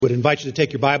Would invite you to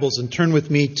take your Bibles and turn with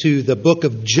me to the book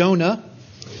of Jonah.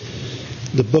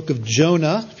 The book of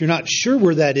Jonah. If you're not sure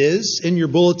where that is, in your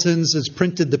bulletins is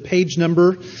printed the page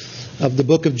number of the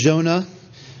book of Jonah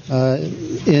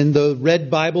in the red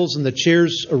Bibles in the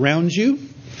chairs around you.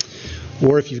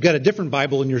 Or if you've got a different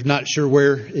Bible and you're not sure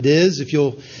where it is, if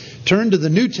you'll turn to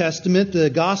the New Testament, the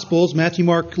Gospels, Matthew,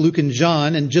 Mark, Luke, and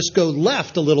John, and just go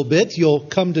left a little bit, you'll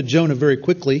come to Jonah very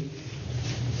quickly.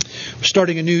 We're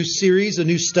starting a new series, a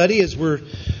new study, as we're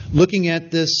looking at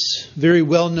this very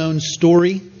well-known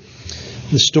story,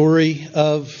 the story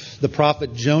of the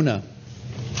prophet Jonah.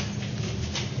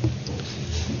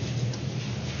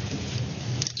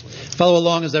 Follow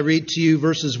along as I read to you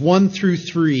verses 1 through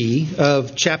 3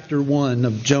 of chapter 1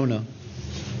 of Jonah.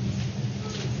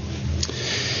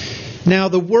 Now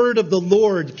the word of the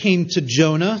Lord came to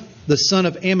Jonah, the son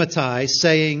of Amittai,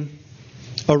 saying,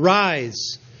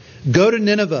 "Arise, go to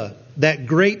Nineveh, that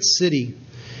great city,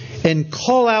 and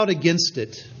call out against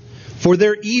it, for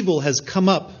their evil has come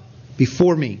up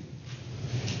before me."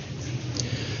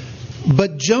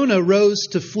 But Jonah rose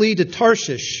to flee to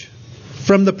Tarshish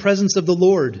from the presence of the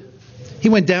Lord. He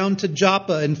went down to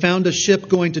Joppa and found a ship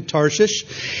going to Tarshish.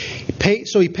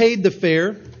 So he paid the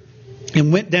fare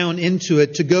and went down into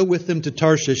it to go with them to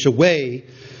Tarshish, away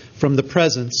from the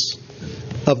presence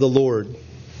of the Lord.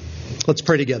 Let's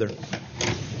pray together.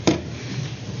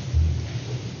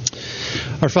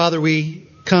 Our Father, we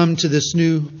come to this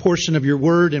new portion of your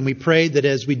word, and we pray that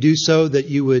as we do so, that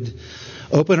you would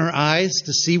open our eyes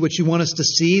to see what you want us to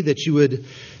see, that you would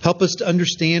help us to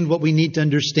understand what we need to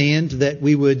understand, that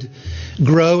we would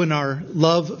grow in our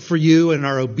love for you and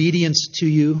our obedience to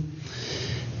you.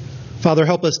 Father,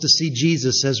 help us to see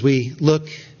Jesus as we look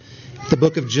at the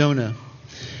book of Jonah.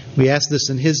 We ask this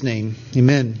in his name.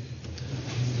 Amen.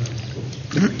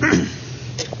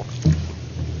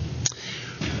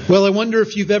 Well, I wonder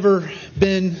if you've ever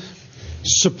been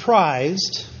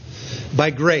surprised by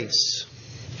grace.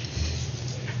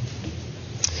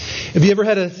 Have you ever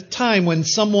had a time when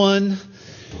someone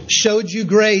showed you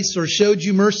grace or showed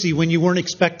you mercy when you weren't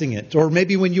expecting it? Or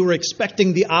maybe when you were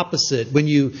expecting the opposite, when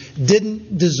you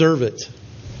didn't deserve it?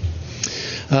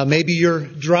 Maybe you're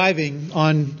driving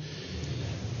on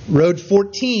Road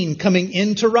 14 coming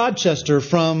into Rochester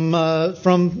from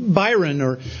Byron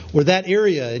or that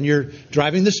area, and you're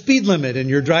driving the speed limit and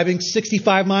you're driving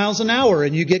 65 miles an hour,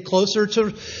 and you get closer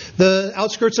to the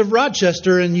outskirts of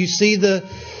Rochester and you see the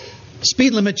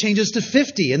speed limit changes to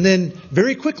 50 and then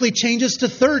very quickly changes to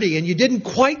 30, and you didn't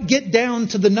quite get down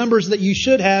to the numbers that you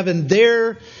should have, and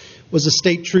there was a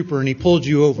state trooper and he pulled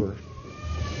you over.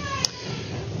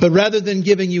 But rather than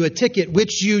giving you a ticket,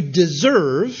 which you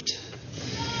deserved,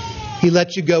 he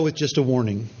let you go with just a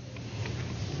warning.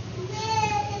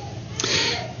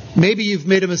 Maybe you've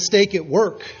made a mistake at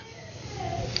work.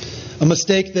 A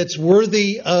mistake that's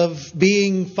worthy of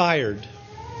being fired.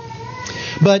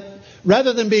 But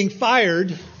rather than being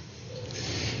fired,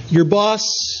 your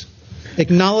boss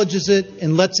acknowledges it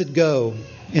and lets it go.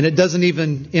 And it doesn't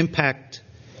even impact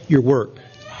your work.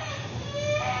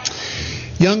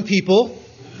 Young people,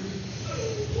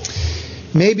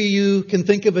 maybe you can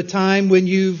think of a time when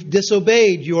you've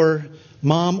disobeyed your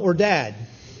mom or dad.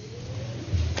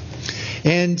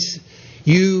 And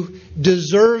you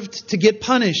deserved to get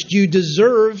punished. You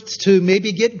deserved to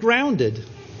maybe get grounded.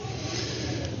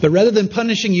 But rather than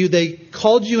punishing you, they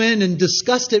called you in and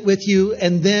discussed it with you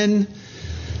and then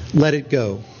let it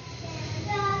go.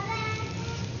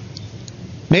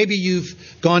 Maybe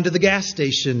you've gone to the gas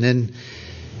station and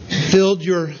filled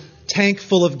your tank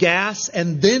full of gas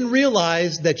and then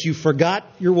realized that you forgot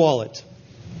your wallet.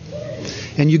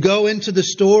 And you go into the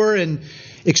store and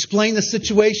explain the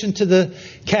situation to the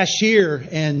cashier,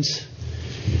 and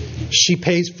she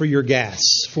pays for your gas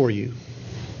for you.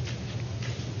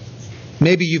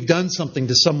 Maybe you've done something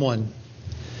to someone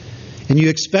and you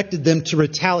expected them to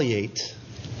retaliate.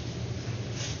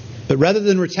 But rather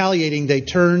than retaliating, they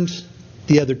turned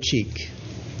the other cheek.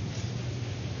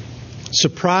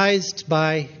 Surprised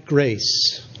by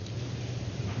grace.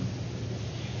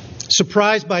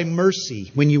 Surprised by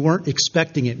mercy when you weren't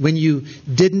expecting it, when you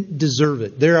didn't deserve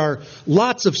it. There are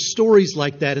lots of stories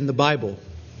like that in the Bible.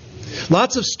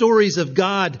 Lots of stories of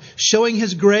God showing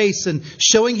His grace and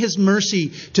showing His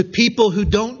mercy to people who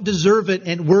don't deserve it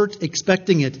and weren't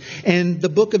expecting it. And the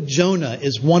book of Jonah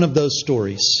is one of those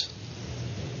stories.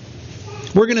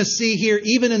 We're going to see here,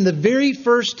 even in the very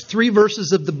first 3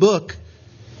 verses of the book,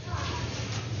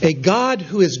 a God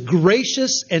who is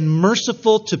gracious and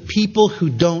merciful to people who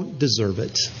don't deserve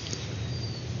it.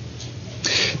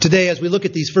 Today, as we look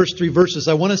at these first 3 verses,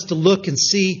 I want us to look and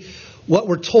see what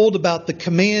we're told about the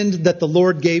command that the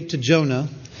Lord gave to Jonah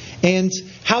and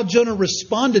how Jonah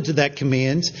responded to that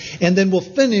command. And then we'll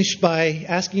finish by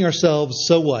asking ourselves,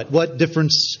 so what? What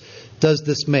difference does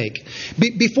this make?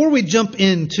 Before we jump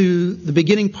into the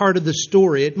beginning part of the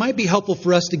story, it might be helpful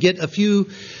for us to get a few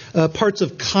parts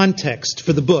of context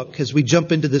for the book as we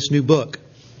jump into this new book.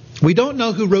 We don't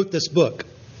know who wrote this book,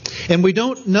 and we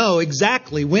don't know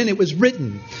exactly when it was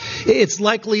written. It's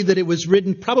likely that it was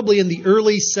written probably in the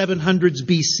early 700s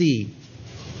BC.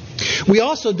 We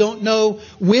also don't know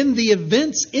when the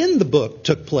events in the book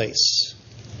took place.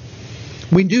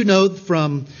 We do know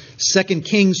from 2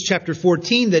 Kings chapter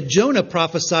 14 that Jonah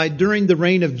prophesied during the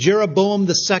reign of Jeroboam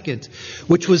II,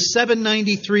 which was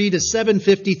 793 to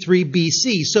 753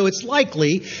 BC. So it's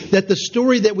likely that the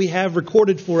story that we have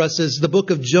recorded for us as the book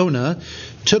of Jonah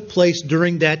took place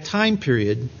during that time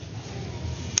period.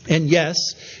 And yes,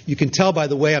 you can tell by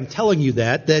the way I'm telling you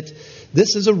that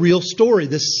this is a real story.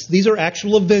 These are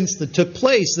actual events that took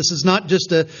place. This is not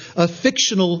just a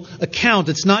fictional account.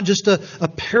 It's not just a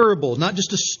parable, not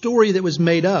just a story that was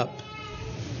made up.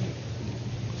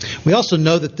 We also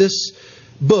know that this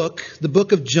book, the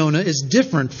book of Jonah, is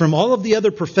different from all of the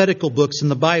other prophetical books in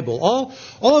the Bible.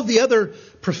 All of the other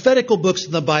prophetical books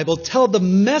in the Bible tell the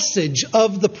message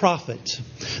of the prophet.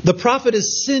 The prophet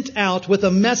is sent out with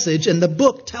a message, and the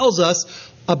book tells us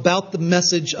about the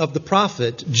message of the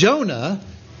prophet. Jonah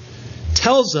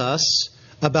tells us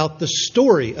about the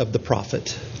story of the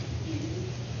prophet.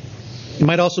 It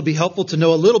might also be helpful to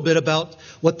know a little bit about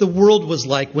what the world was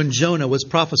like when Jonah was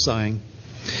prophesying.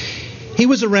 He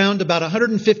was around about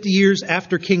 150 years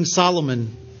after King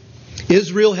Solomon.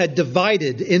 Israel had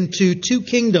divided into two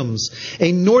kingdoms,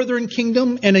 a northern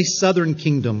kingdom and a southern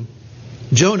kingdom.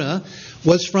 Jonah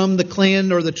was from the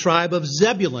clan or the tribe of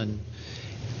Zebulun.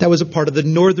 That was a part of the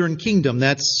northern kingdom.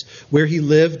 That's where he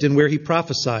lived and where he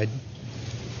prophesied.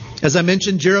 As I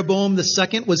mentioned, Jeroboam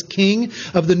II was king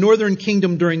of the northern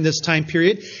kingdom during this time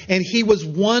period, and he was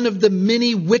one of the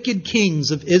many wicked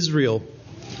kings of Israel.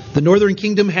 The northern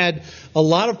kingdom had a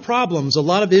lot of problems, a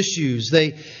lot of issues.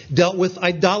 They dealt with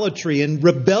idolatry and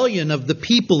rebellion of the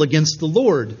people against the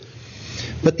Lord.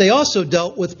 But they also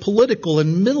dealt with political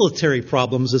and military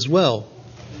problems as well.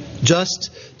 Just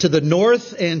to the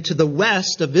north and to the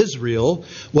west of Israel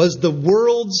was the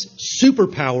world's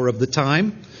superpower of the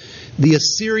time, the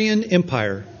Assyrian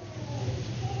Empire.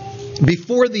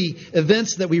 Before the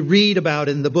events that we read about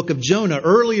in the book of Jonah,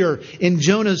 earlier in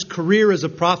Jonah's career as a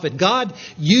prophet, God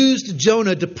used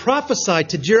Jonah to prophesy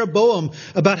to Jeroboam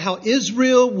about how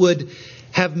Israel would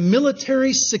have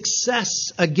military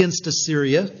success against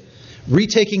Assyria,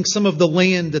 retaking some of the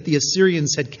land that the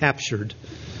Assyrians had captured.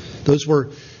 Those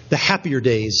were the happier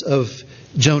days of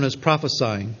Jonah's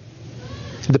prophesying.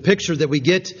 The picture that we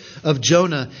get of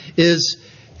Jonah is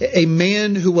a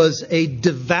man who was a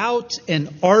devout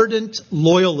and ardent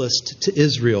loyalist to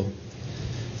Israel.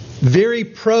 Very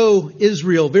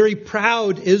pro-Israel, very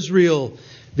proud Israel,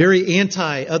 very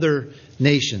anti-other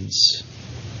nations.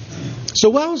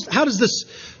 So how does this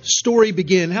story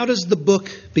begin? How does the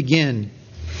book begin?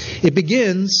 It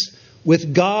begins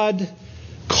with God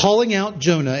calling out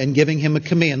Jonah and giving him a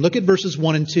command. Look at verses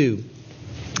 1 and 2.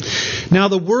 Now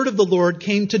the word of the Lord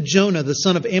came to Jonah, the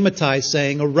son of Amittai,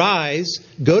 saying, Arise,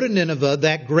 go to Nineveh,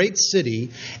 that great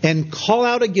city, and call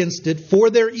out against it, for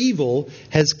their evil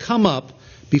has come up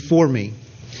before me.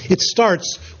 It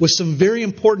starts with some very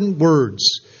important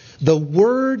words. The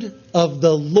word of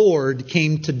the Lord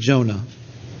came to Jonah.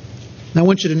 Now I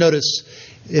want you to notice,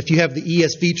 if you have the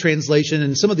ESV translation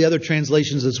and some of the other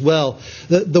translations as well,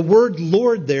 the word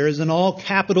Lord there is in all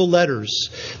capital letters.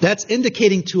 That's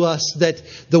indicating to us that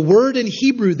the word in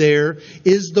Hebrew there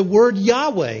is the word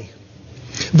Yahweh.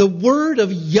 The word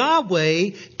of Yahweh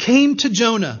came to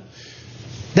Jonah.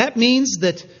 That means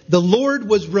that the Lord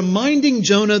was reminding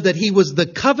Jonah that he was the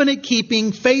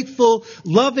covenant-keeping, faithful,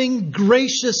 loving,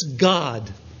 gracious God.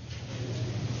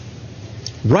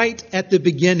 Right at the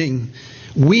beginning,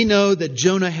 we know that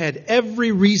Jonah had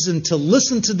every reason to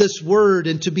listen to this word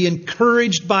and to be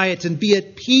encouraged by it and be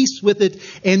at peace with it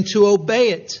and to obey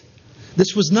it.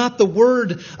 This was not the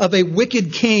word of a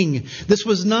wicked king. This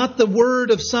was not the word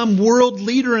of some world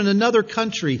leader in another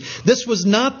country. This was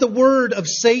not the word of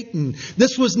Satan.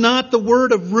 This was not the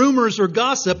word of rumors or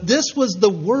gossip. This was the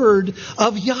word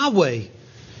of Yahweh.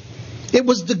 It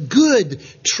was the good,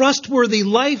 trustworthy,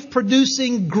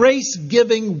 life-producing,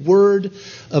 grace-giving word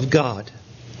of God.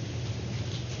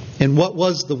 And what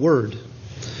was the word?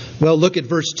 Well, look at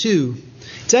verse 2.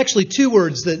 It's actually two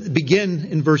words that begin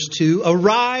in verse 2.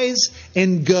 Arise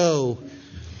and go.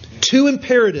 Two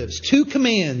imperatives, two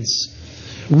commands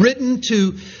written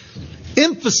to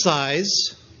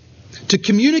emphasize to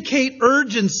communicate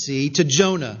urgency to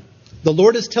Jonah. The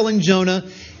Lord is telling Jonah,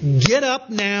 get up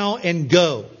now and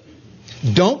go.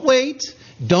 Don't wait.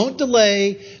 Don't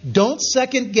delay. Don't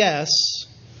second guess.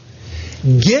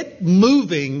 Get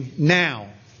moving now.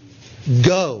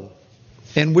 Go.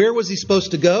 And where was he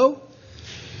supposed to go?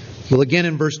 Well, again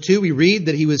in verse 2, we read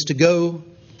that he was to go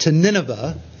to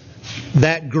Nineveh,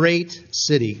 that great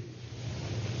city.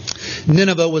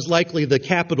 Nineveh was likely the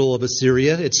capital of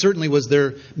Assyria. It certainly was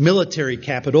their military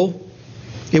capital.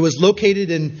 It was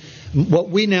located in what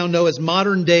we now know as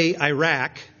modern-day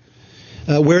Iraq,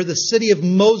 where the city of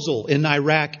Mosul in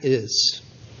Iraq is.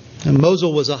 And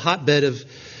Mosul was a hotbed of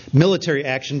military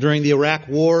action during the Iraq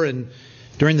War and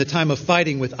during the time of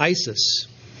fighting with ISIS.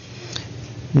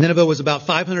 Nineveh was about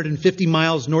 550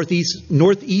 miles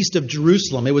northeast of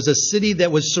Jerusalem. It was a city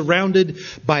that was surrounded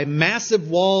by massive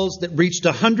walls that reached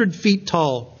 100 feet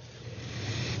tall.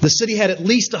 The city had at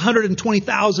least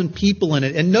 120,000 people in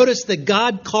it. And notice that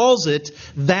God calls it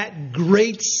that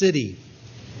great city.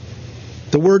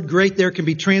 The word great there can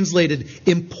be translated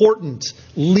important,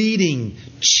 leading,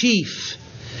 chief.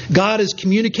 God is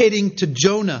communicating to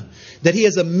Jonah that he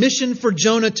has a mission for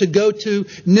Jonah to go to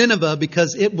Nineveh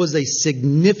because it was a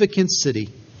significant city.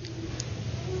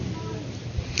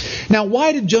 Now,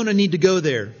 why did Jonah need to go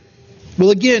there?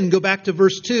 Well, again, go back to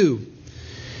verse 2.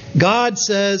 God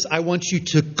says, I want you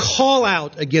to call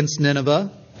out against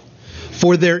Nineveh,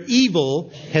 for their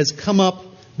evil has come up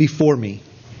before me.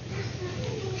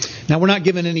 Now, we're not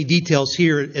given any details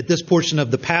here at this portion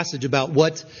of the passage about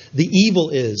what the evil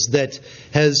is that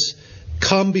has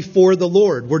come before the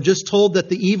Lord. We're just told that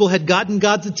the evil had gotten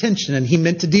God's attention and he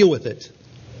meant to deal with it.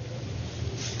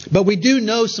 But we do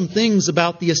know some things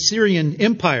about the Assyrian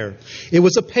Empire. It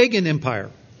was a pagan empire.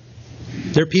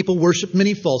 Their people worshiped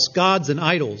many false gods and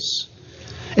idols.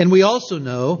 And we also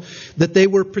know that they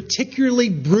were particularly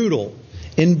brutal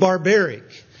and barbaric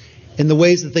in the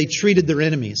ways that they treated their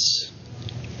enemies.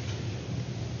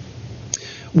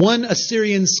 One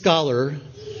Assyrian scholar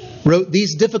wrote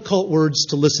these difficult words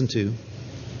to listen to.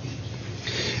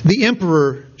 The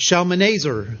Emperor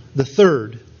Shalmaneser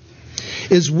III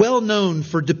is well known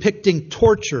for depicting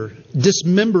torture,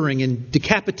 dismembering, and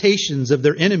decapitations of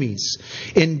their enemies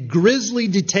in grisly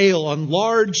detail on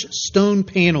large stone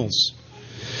panels.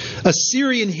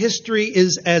 Assyrian history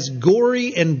is as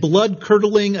gory and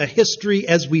blood-curdling a history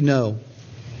as we know.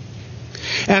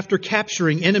 After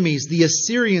capturing enemies, the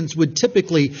Assyrians would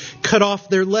typically cut off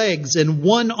their legs and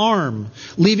one arm,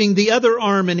 leaving the other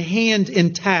arm and hand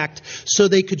intact so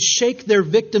they could shake their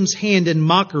victim's hand in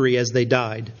mockery as they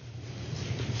died.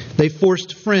 They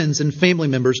forced friends and family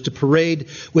members to parade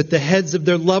with the heads of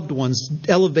their loved ones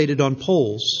elevated on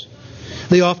poles.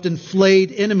 They often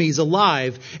flayed enemies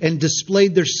alive and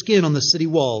displayed their skin on the city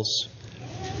walls.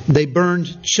 They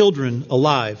burned children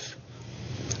alive.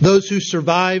 Those who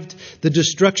survived the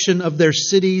destruction of their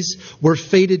cities were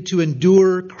fated to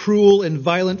endure cruel and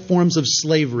violent forms of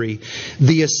slavery.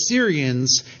 The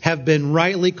Assyrians have been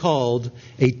rightly called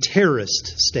a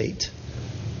terrorist state.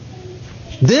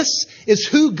 This is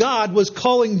who God was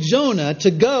calling Jonah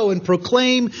to go and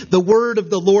proclaim the word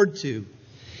of the Lord to.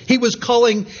 He was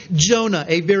calling Jonah,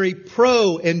 a very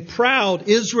pro and proud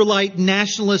Israelite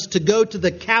nationalist, to go to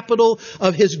the capital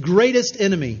of his greatest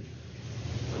enemy.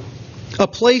 A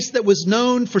place that was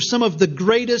known for some of the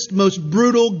greatest, most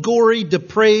brutal, gory,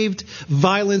 depraved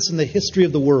violence in the history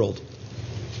of the world.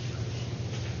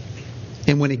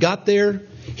 And when he got there,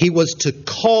 he was to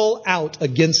call out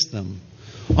against them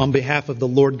on behalf of the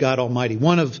Lord God Almighty.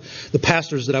 One of the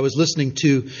pastors that I was listening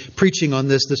to preaching on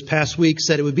this past week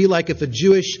said it would be like if a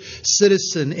Jewish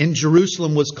citizen in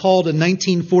Jerusalem was called in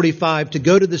 1945 to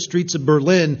go to the streets of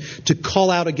Berlin to call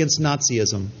out against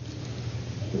Nazism.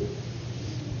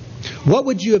 What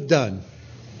would you have done?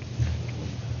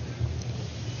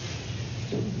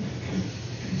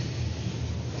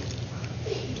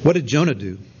 What did Jonah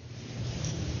do?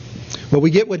 Well,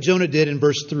 we get what Jonah did in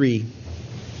verse 3.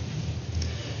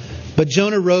 But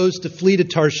Jonah rose to flee to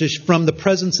Tarshish from the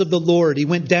presence of the Lord. He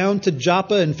went down to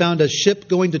Joppa and found a ship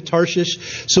going to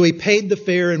Tarshish. So he paid the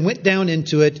fare and went down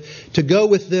into it to go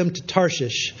with them to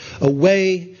Tarshish,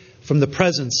 away from the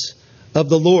presence of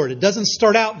the Lord. It doesn't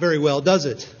start out very well, does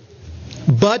it?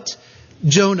 But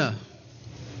Jonah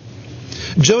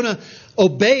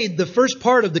obeyed the first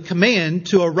part of the command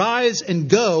to arise and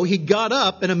go. He got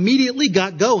up and immediately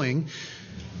got going.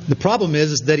 The problem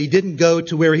is that he didn't go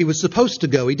to where he was supposed to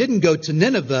go. He didn't go to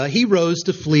Nineveh. He rose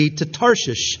to flee to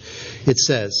Tarshish, it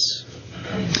says.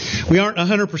 We aren't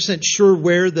 100% sure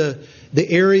where the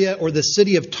area or the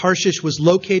city of Tarshish was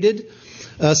located.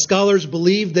 Scholars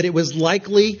believe that it was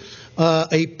likely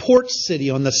a port city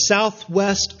on the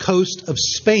southwest coast of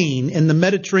Spain in the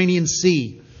Mediterranean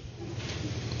Sea.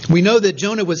 We know that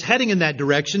Jonah was heading in that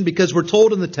direction because we're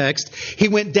told in the text he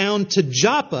went down to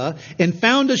Joppa and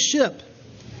found a ship.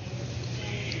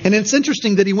 And it's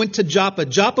interesting that he went to Joppa.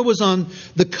 Joppa was on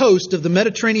the coast of the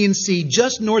Mediterranean Sea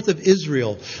just north of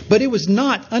Israel. But it was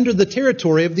not under the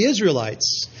territory of the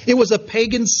Israelites. It was a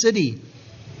pagan city.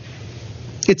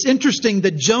 It's interesting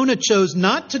that Jonah chose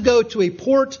not to go to a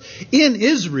port in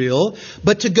Israel,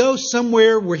 but to go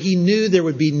somewhere where he knew there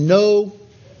would be no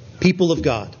people of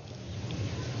God.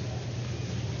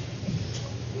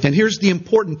 And here's the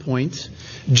important point.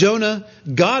 Jonah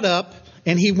got up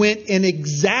and he went in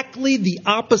exactly the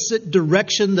opposite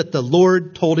direction that the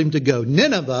Lord told him to go.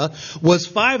 Nineveh was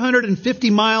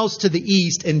 550 miles to the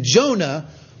east, and Jonah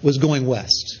was going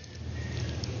west.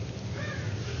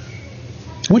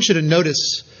 I want you to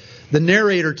notice the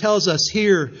narrator tells us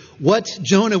here what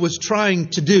Jonah was trying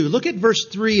to do. Look at verse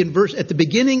 3 and at the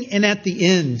beginning and at the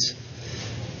end.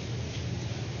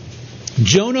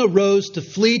 Jonah rose to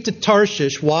flee to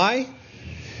Tarshish. Why?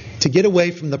 To get away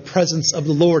from the presence of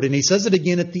the Lord. And he says it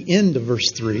again at the end of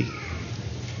verse 3.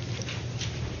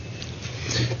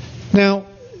 Now,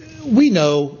 we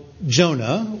know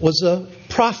Jonah was a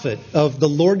prophet of the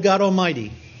Lord God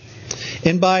Almighty.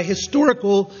 And by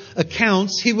historical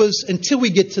accounts, he was, until we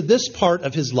get to this part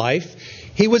of his life,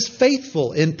 he was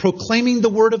faithful in proclaiming the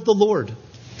word of the Lord.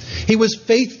 He was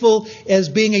faithful as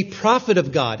being a prophet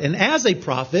of God. And as a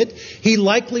prophet, he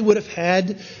likely would have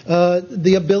had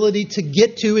the ability to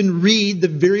get to and read the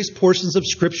various portions of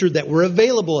Scripture that were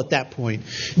available at that point.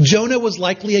 Jonah was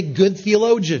likely a good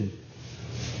theologian.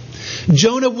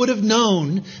 Jonah would have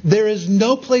known there is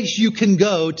no place you can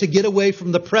go to get away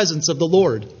from the presence of the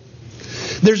Lord.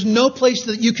 There's no place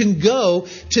that you can go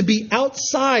to be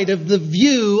outside of the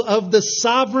view of the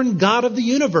sovereign God of the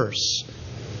universe.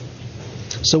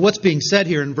 So what's being said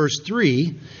here in verse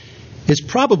 3 is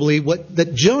probably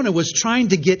that Jonah was trying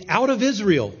to get out of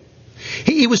Israel.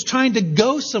 He was trying to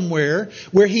go somewhere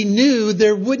where he knew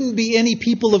there wouldn't be any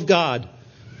people of God.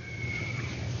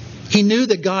 He knew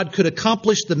that God could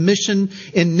accomplish the mission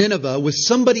in Nineveh with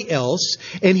somebody else.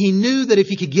 And he knew that if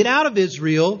he could get out of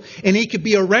Israel and he could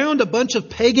be around a bunch of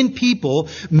pagan people,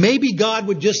 maybe God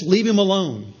would just leave him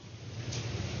alone.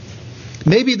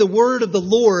 Maybe the word of the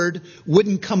Lord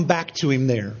wouldn't come back to him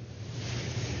there.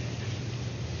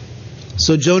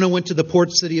 So Jonah went to the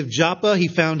port city of Joppa. He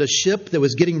found a ship that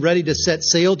was getting ready to set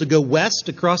sail to go west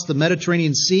across the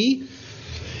Mediterranean Sea.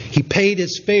 He paid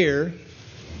his fare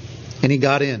and he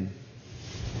got in.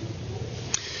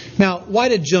 Now, why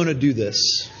did Jonah do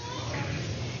this?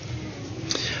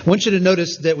 I want you to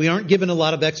notice that we aren't given a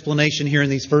lot of explanation here in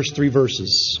these first 3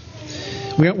 verses.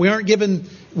 We aren't given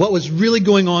what was really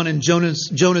going on in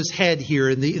Jonah's head here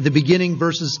in the beginning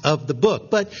verses of the book.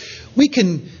 But we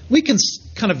can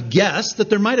kind of guess that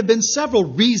there might have been several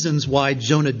reasons why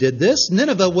Jonah did this.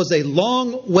 Nineveh was a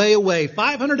long way away,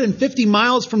 550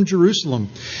 miles from Jerusalem.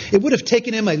 It would have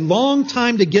taken him a long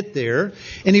time to get there,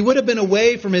 and he would have been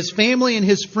away from his family and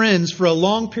his friends for a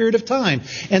long period of time.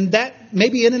 And that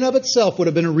maybe in and of itself would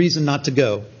have been a reason not to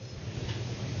go.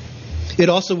 It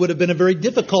also would have been a very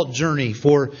difficult journey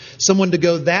for someone to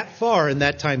go that far in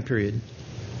that time period.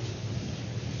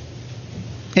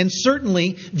 And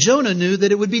certainly, Jonah knew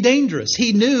that it would be dangerous.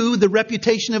 He knew the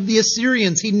reputation of the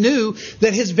Assyrians. He knew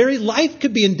that his very life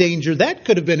could be in danger. That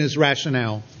could have been his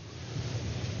rationale.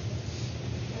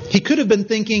 He could have been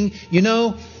thinking,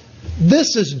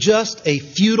 this is just a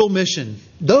futile mission.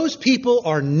 Those people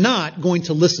are not going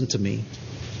to listen to me.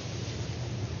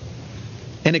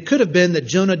 And it could have been that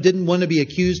Jonah didn't want to be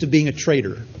accused of being a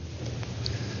traitor,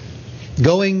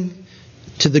 going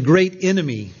to the great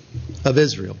enemy of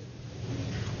Israel.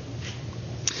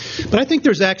 But I think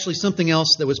there's actually something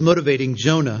else that was motivating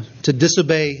Jonah to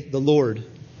disobey the Lord.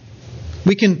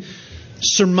 We can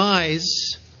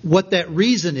surmise what that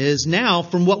reason is now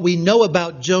from what we know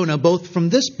about Jonah, both from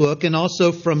this book and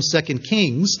also from 2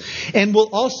 Kings. And we'll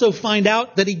also find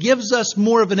out that he gives us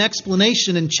more of an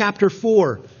explanation in chapter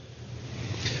 4.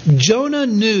 Jonah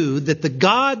knew that the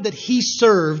God that he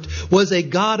served was a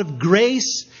God of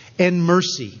grace and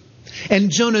mercy.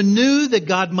 And Jonah knew that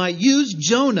God might use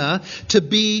Jonah to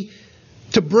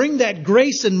bring that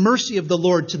grace and mercy of the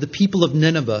Lord to the people of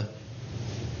Nineveh.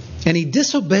 And he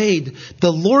disobeyed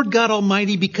the Lord God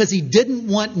Almighty because he didn't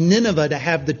want Nineveh to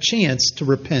have the chance to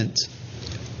repent.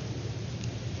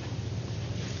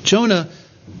 Jonah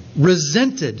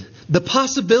resented the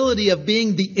possibility of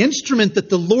being the instrument that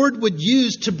the Lord would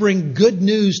use to bring good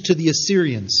news to the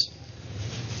Assyrians.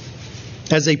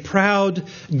 As a proud,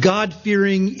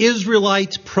 God-fearing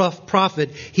Israelite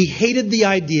prophet, he hated the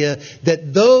idea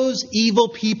that those evil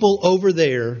people over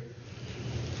there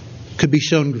could be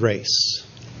shown grace.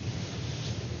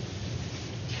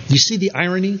 You see the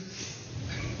irony?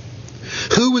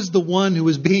 Who was the one who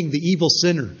was being the evil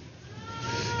sinner?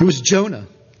 It was Jonah.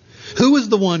 Who was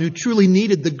the one who truly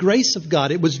needed the grace of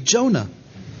God? It was Jonah.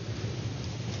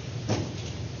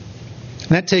 And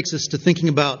that takes us to thinking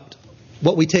about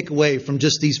what we take away from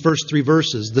just these first three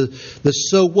verses. The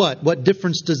so what? What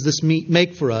difference does this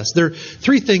make for us? There are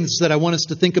three things that I want us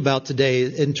to think about today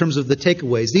in terms of the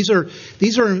takeaways. These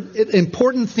are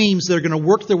important themes that are going to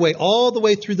work their way all the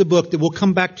way through the book that we'll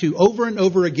come back to over and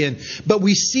over again. But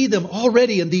we see them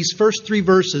already in these first three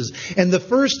verses. And the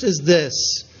first is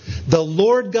this: the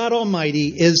Lord God Almighty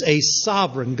is a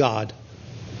sovereign God.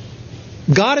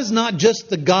 God is not just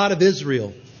the God of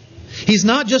Israel. He's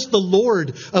not just the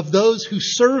Lord of those who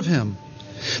serve Him.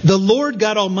 The Lord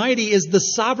God Almighty is the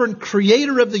sovereign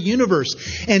creator of the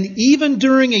universe. And even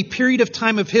during a period of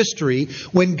time of history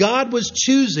when God was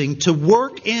choosing to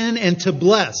work in and to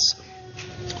bless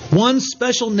one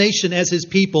special nation as His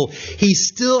people, He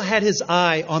still had His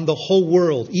eye on the whole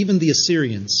world, even the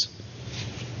Assyrians.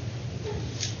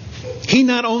 He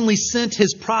not only sent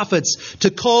His prophets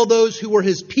to call those who were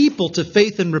His people to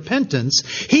faith and repentance,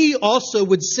 He also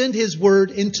would send His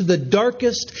word into the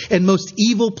darkest and most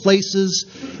evil places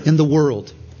in the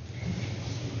world.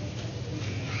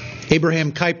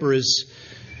 Abraham Kuyper is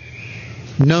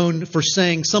known for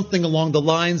saying something along the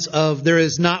lines of, there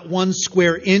is not 1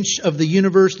 square inch of the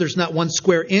universe, there's not 1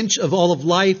 square inch of all of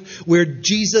life where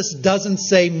Jesus doesn't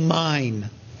say mine.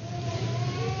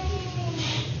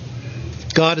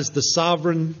 God is the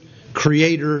sovereign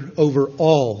creator over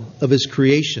all of His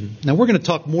creation. Now, we're going to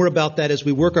talk more about that as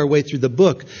we work our way through the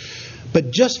book.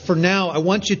 But just for now, I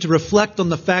want you to reflect on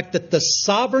the fact that the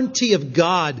sovereignty of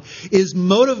God is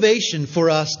motivation for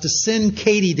us to send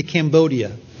Katie to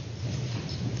Cambodia.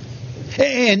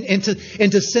 And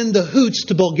to send the Hoots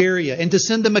to Bulgaria. And to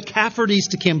send the McCaffertys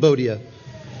to Cambodia.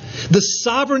 The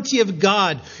sovereignty of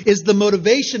God is the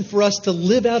motivation for us to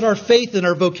live out our faith and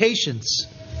our vocations.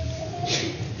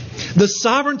 The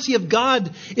sovereignty of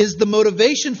God is the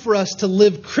motivation for us to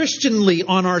live Christianly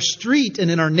on our street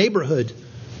and in our neighborhood.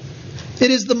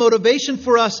 It is the motivation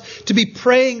for us to be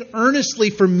praying earnestly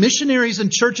for missionaries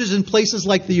and churches in places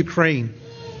like the Ukraine.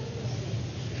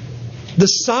 The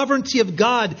sovereignty of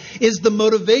God is the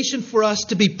motivation for us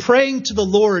to be praying to the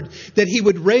Lord that He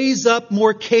would raise up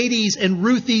more Katies and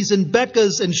Ruthies and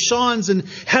Beccas and Shawns and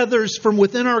Heathers from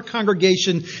within our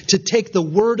congregation to take the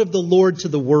word of the Lord to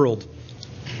the world.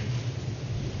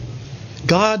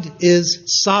 God is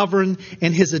sovereign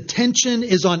and His attention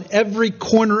is on every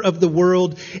corner of the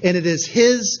world, and it is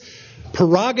His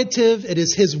prerogative, it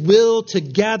is His will to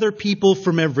gather people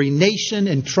from every nation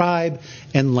and tribe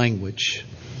and language.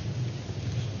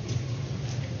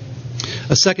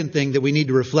 A second thing that we need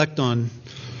to reflect on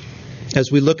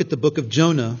as we look at the book of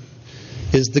Jonah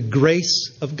is the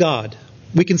grace of God.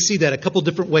 We can see that a couple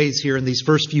different ways here in these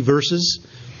first few verses.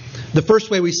 The first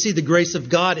way we see the grace of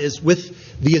God is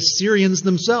with the Assyrians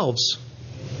themselves.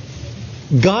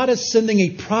 God is sending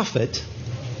a prophet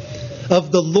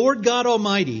of the Lord God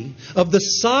Almighty, of the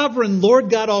sovereign Lord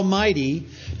God Almighty,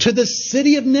 to the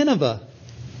city of Nineveh.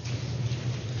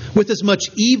 With as much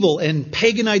evil and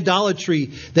pagan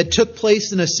idolatry that took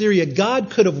place in Assyria,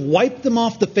 God could have wiped them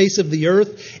off the face of the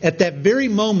earth at that very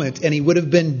moment, and He would have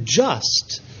been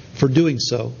just for doing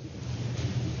so.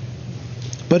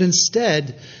 But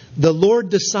instead, the Lord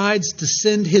decides to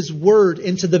send His word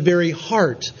into the very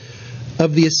heart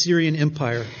of the Assyrian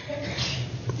Empire.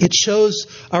 It shows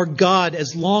our God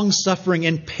as long-suffering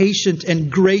and patient and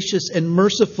gracious and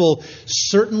merciful,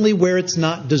 certainly where it's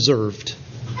not deserved.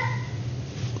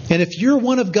 And if you're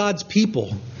one of God's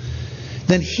people,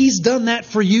 then He's done that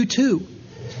for you too.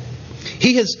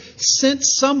 He has sent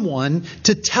someone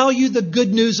to tell you the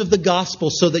good news of the gospel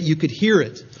so that you could hear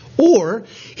it. Or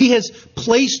He has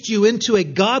placed you into a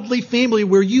godly family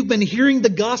where you've been hearing the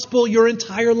gospel your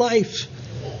entire life.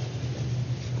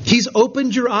 He's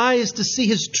opened your eyes to see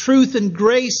His truth and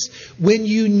grace when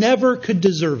you never could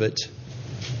deserve it.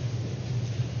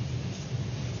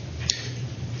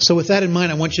 So with that in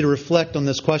mind, I want you to reflect on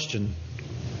this question.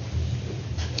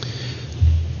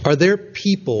 Are there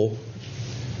people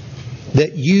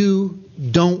that you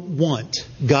don't want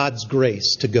God's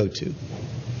grace to go to?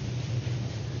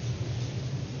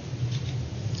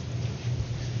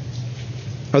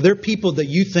 Are there people that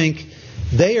you think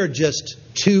they are just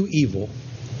too evil?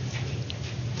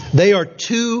 They are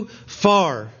too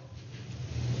far.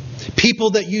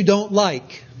 People that you don't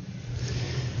like.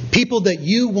 People that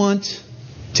you want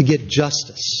to get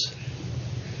justice.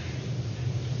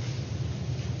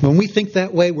 When we think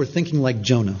that way, we're thinking like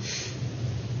Jonah.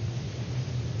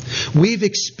 We've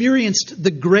experienced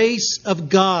the grace of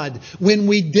God when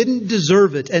we didn't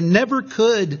deserve it and never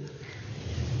could.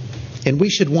 And we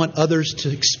should want others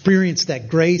to experience that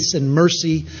grace and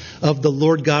mercy of the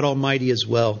Lord God Almighty as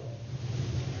well.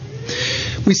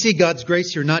 We see God's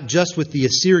grace here not just with the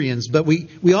Assyrians, but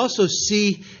we also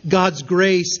see God's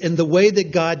grace in the way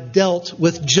that God dealt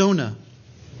with Jonah.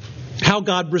 How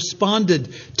God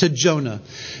responded to Jonah.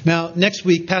 Now, next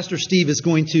week, Pastor Steve is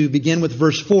going to begin with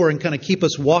verse 4 and kind of keep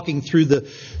us walking through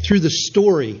the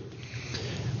story.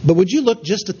 But would you look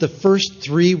just at the first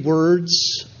 3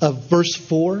 words of verse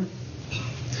 4?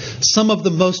 Some of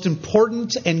the most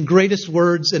important and greatest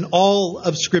words in all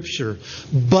of Scripture.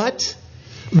 But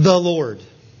the Lord.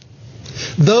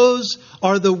 Those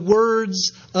are the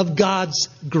words of God's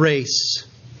grace.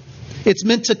 It's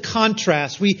meant to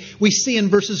contrast. We see in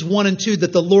verses 1 and 2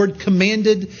 that the Lord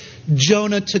commanded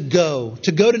Jonah to go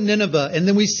to Nineveh. And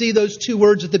then we see those 2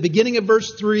 words at the beginning of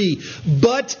verse 3.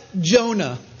 But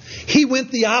Jonah, he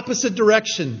went the opposite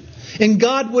direction. And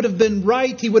God would have been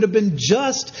right. He would have been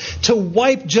just to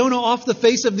wipe Jonah off the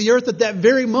face of the earth at that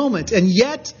very moment. And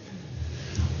yet,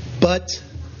 but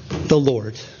the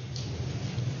Lord.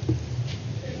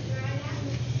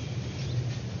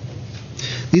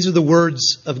 These are the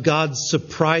words of God's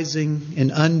surprising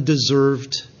and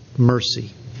undeserved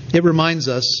mercy. It reminds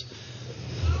us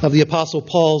of the Apostle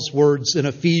Paul's words in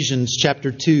Ephesians chapter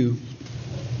 2.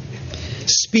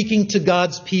 Speaking to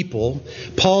God's people,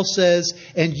 Paul says,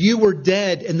 "And you were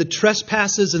dead in the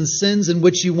trespasses and sins in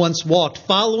which you once walked,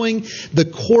 following the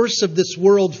course of this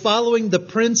world, following the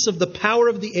prince of the power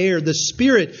of the air, the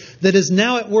spirit that is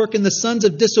now at work in the sons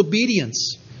of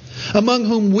disobedience, among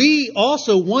whom we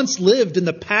also once lived in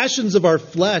the passions of our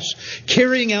flesh,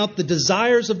 carrying out the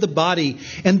desires of the body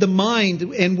and the mind,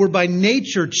 and were by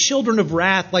nature children of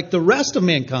wrath like the rest of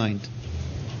mankind.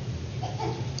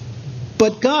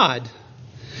 But God,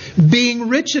 being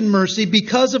rich in mercy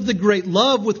because of the great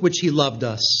love with which He loved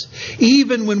us,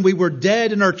 even when we were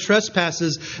dead in our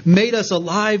trespasses, made us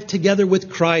alive together with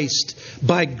Christ.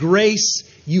 By grace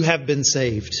you have been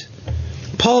saved."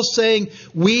 Paul's saying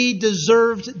we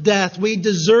deserved death. We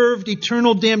deserved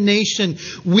eternal damnation.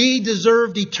 We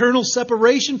deserved eternal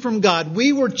separation from God.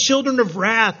 We were children of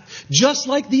wrath, just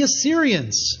like the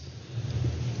Assyrians.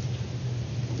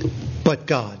 But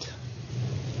God,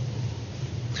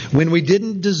 when we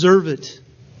didn't deserve it,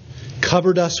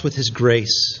 covered us with His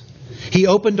grace. He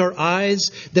opened our eyes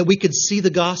that we could see the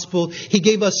gospel. He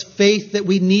gave us faith that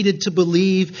we needed to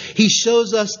believe. He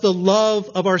shows us the love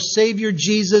of our Savior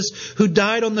Jesus, who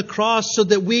died on the cross so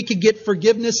that we could get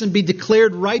forgiveness and be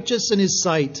declared righteous in His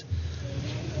sight.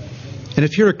 And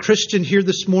if you're a Christian here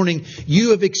this morning,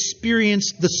 you have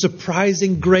experienced the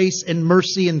surprising grace and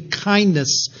mercy and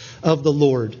kindness of the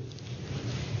Lord.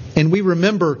 And we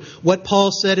remember what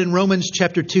Paul said in Romans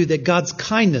chapter 2, that God's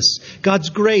kindness, God's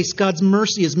grace, God's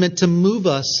mercy is meant to move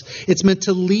us. It's meant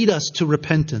to lead us to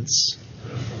repentance.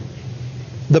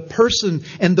 The person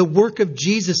and the work of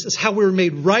Jesus is how we were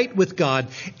made right with God.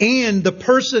 And the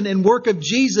person and work of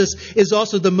Jesus is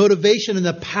also the motivation and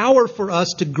the power for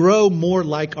us to grow more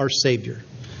like our Savior.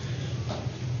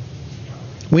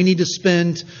 We need to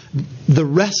spend the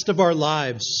rest of our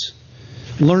lives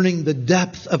learning the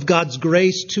depth of God's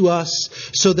grace to us,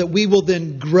 so that we will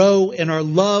then grow in our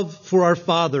love for our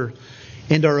Father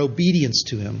and our obedience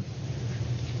to Him.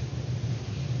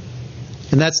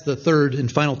 And that's the third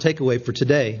and final takeaway for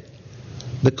today.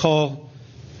 The call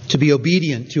to be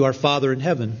obedient to our Father in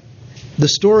heaven. The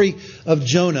story of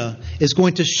Jonah is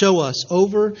going to show us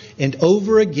over and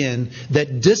over again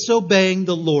that disobeying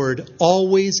the Lord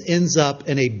always ends up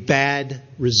in a bad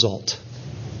result.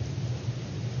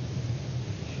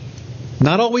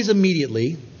 Not always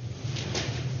immediately.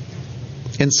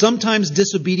 And sometimes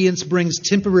disobedience brings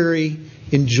temporary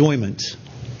enjoyment.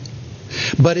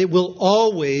 But it will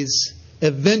always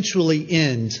eventually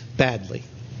end badly.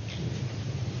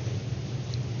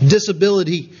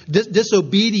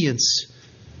 Disobedience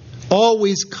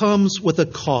always comes with a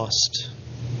cost.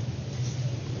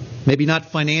 Maybe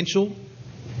not financial.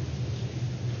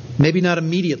 Maybe not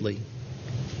immediately.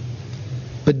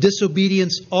 But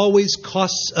disobedience always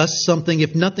costs us something,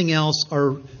 if nothing else,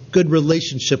 our good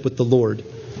relationship with the Lord.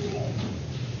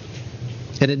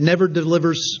 And it never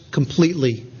delivers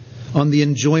completely on the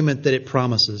enjoyment that it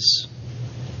promises.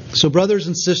 So brothers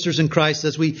and sisters in Christ,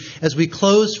 as we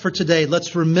close for today,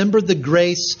 let's remember the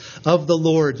grace of the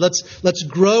Lord. Let's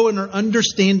grow in our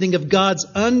understanding of God's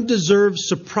undeserved,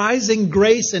 surprising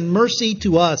grace and mercy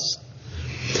to us.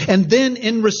 And then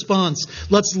in response,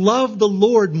 let's love the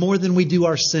Lord more than we do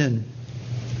our sin.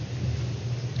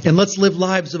 And let's live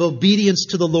lives of obedience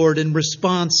to the Lord in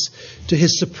response to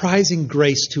His surprising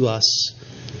grace to us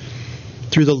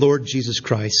through the Lord Jesus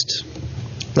Christ.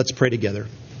 Let's pray together.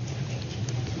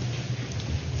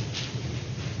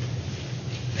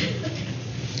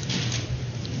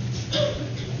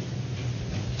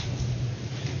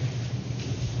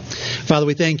 Father,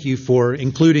 we thank you for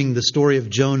including the story of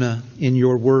Jonah in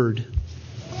your word.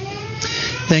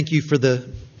 Thank you for the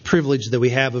privilege that we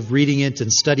have of reading it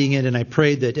and studying it, and I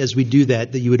pray that as we do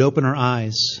that, that you would open our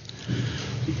eyes.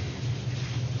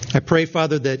 I pray,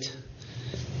 Father, that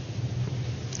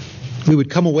we would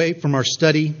come away from our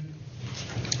study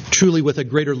truly with a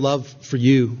greater love for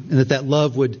you, and that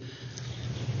love would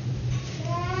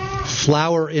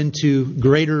flower into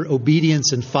greater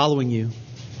obedience and following you.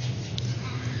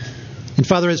 And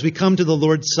Father, as we come to the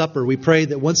Lord's Supper, we pray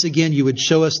that once again you would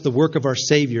show us the work of our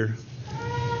Savior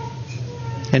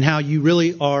and how you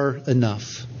really are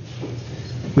enough.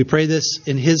 We pray this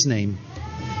in His name.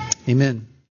 Amen.